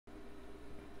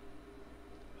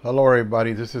Hello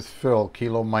everybody, this is Phil,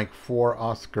 Kilo Mike 4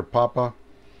 Oscar Papa,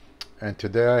 and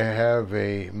today I have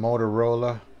a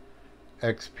Motorola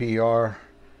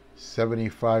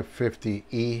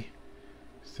XPR-7550E,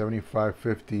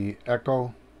 7550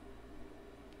 Echo,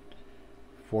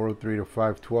 403 to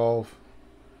 512.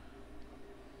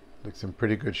 Looks in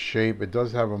pretty good shape. It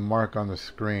does have a mark on the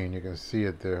screen, you can see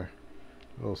it there,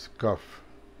 a little scuff.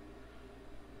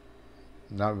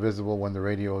 Not visible when the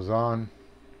radio is on.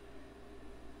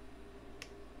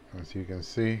 As you can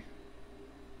see,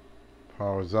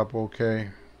 powers up okay,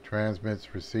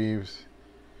 transmits, receives.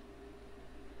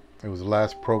 It was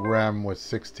last programmed with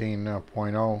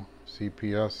 16.0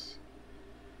 CPS.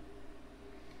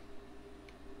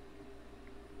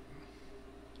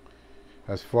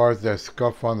 As far as that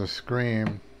scuff on the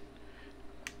screen,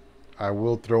 I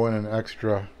will throw in an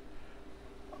extra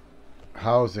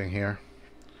housing here,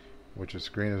 which the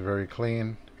screen is very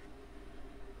clean.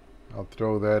 I'll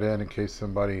throw that in case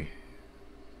somebody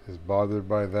is bothered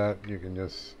by that. You can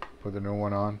just put the new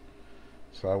one on.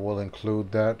 So I will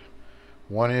include that.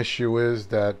 One issue is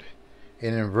that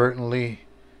inadvertently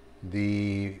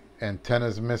the antenna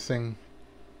is missing,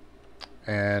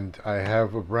 and I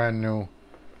have a brand new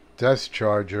desk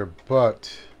charger,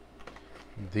 but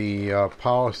the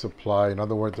power supply, in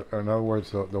other words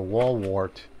the wall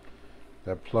wart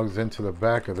that plugs into the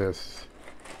back of this,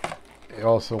 it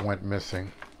also went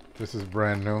missing. This is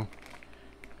brand new.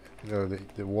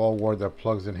 The wall wart that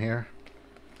plugs in here,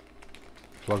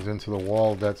 plugs into the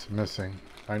wall, that's missing.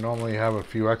 I normally have a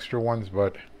few extra ones,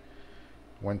 but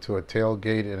went to a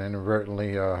tailgate and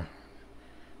inadvertently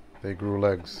they grew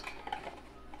legs.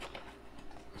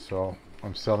 So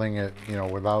I'm selling it,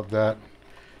 without that.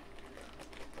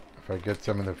 If I get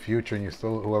some in the future and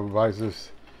whoever buys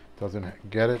this doesn't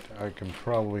get it, I can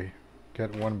probably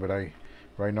get one, but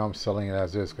right now I'm selling it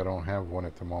as is because I don't have one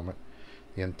at the moment.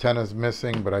 The antenna is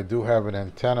missing, but I do have an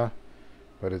antenna,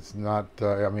 but it's not,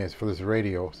 it's for this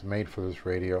radio. It's made for this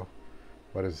radio,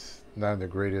 but it's not in the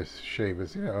greatest shape.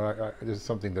 It's, this is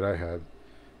something that I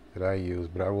use,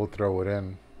 but I will throw it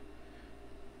in.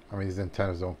 These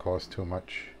antennas don't cost too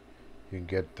much. You can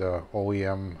get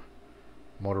OEM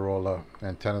Motorola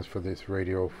antennas for this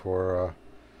radio for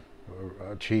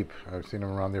cheap. I've seen them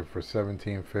around there for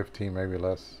 17, 15, maybe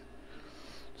less.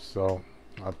 So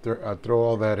I'll throw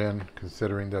all that in,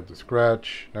 considering that the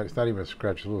scratch, it's not even a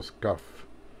scratch, it's a little scuff.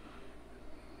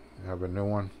 I have a new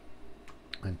one,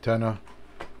 antenna,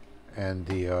 and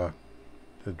the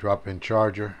drop-in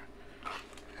charger,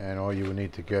 and all you would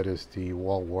need to get is the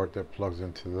wall wart that plugs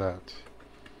into that.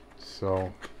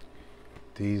 So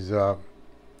these XPR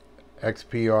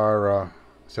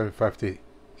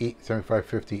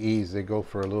 7550Es, they go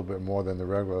for a little bit more than the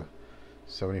regular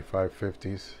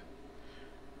 7550s.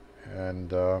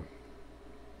 And I'll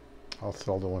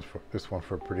sell this one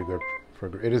for pretty good.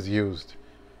 It is used,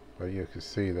 but you can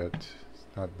see that it's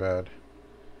not bad.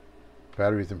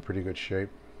 Battery's in pretty good shape.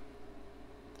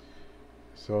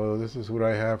 So this is what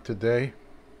I have today.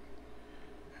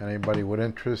 Anybody with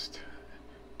interest,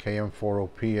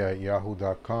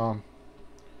 km40p@yahoo.com.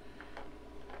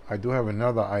 I do have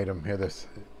another item here that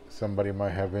somebody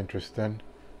might have interest in.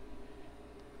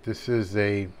 This is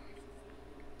a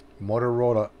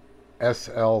Motorola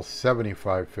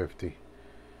SL7550.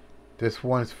 This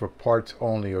one's for parts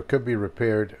only, or could be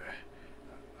repaired.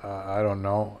 I don't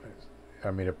know.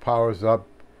 It powers up,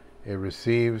 it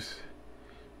receives.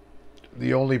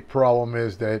 The only problem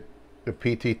is that the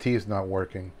PTT is not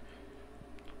working.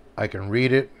 I can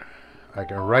read it, I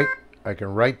can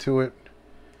write to it.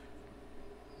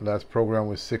 Last program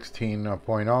was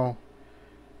 16.0.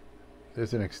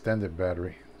 There's an extended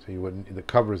battery, so you wouldn't. The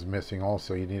cover is missing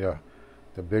also. You need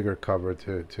the bigger cover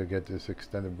to get this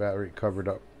extended battery covered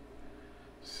up.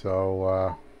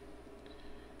 So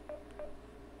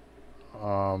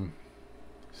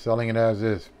selling it as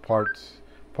is, parts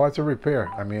of repair.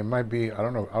 It might be, I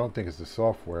don't know, I don't think it's the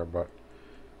software, but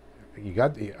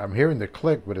I'm hearing the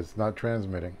click, but it's not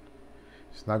transmitting.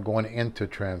 It's not going into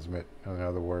transmit, in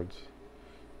other words.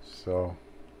 So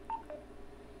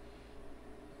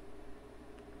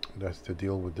that's the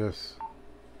deal with this.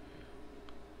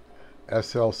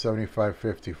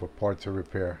 SL7550 for parts of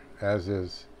repair, as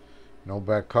is. No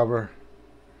back cover.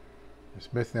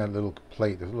 It's missing that little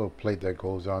plate. There's a little plate that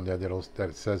goes on there that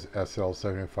it says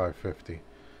SL7550.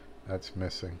 That's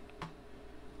missing.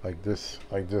 Like this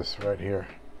right here.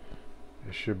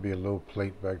 There should be a little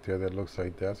plate back there that looks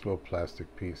like that. It's a little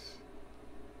plastic piece.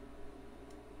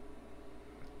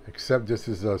 Except this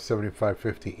is a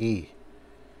 7550E.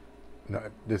 No,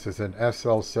 this is an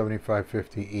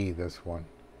SL7550E, this one.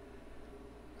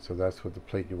 So that's what the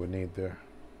plate you would need there.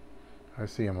 I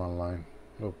see them online.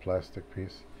 Little plastic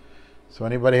piece. So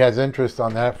anybody has interest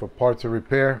on that for parts of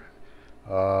repair,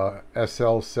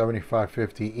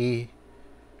 SL7550E,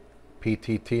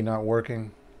 PTT not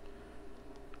working,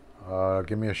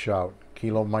 give me a shout.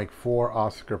 Kilo Mike 4,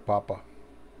 Oscar Papa.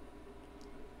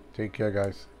 Take care,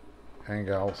 guys and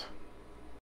gals.